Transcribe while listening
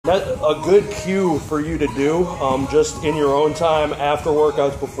That's a good cue for you to do, just in your own time, after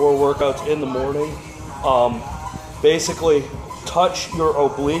workouts, before workouts, in the morning. Basically, touch your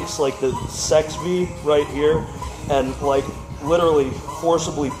obliques, like the sex V right here, and like literally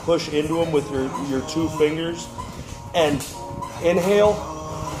forcibly push into them with your two fingers, and inhale,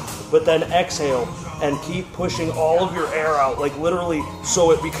 but then exhale, and keep pushing all of your air out, like literally,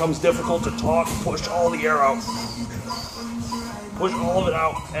 so it becomes difficult to talk. Push all the air out. Push all of it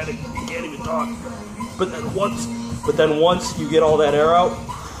out, and you can't even talk. But then once you get all that air out,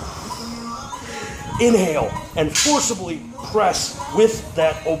 inhale and forcibly press with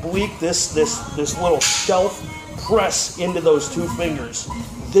that oblique, this little shelf, press into those two fingers.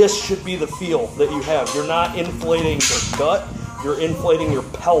 This should be the feel that you have. You're not inflating your gut, you're inflating your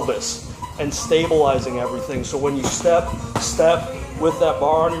pelvis and stabilizing everything. So when you step with that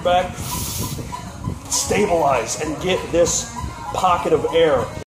bar on your back, stabilize and get this pocket of air.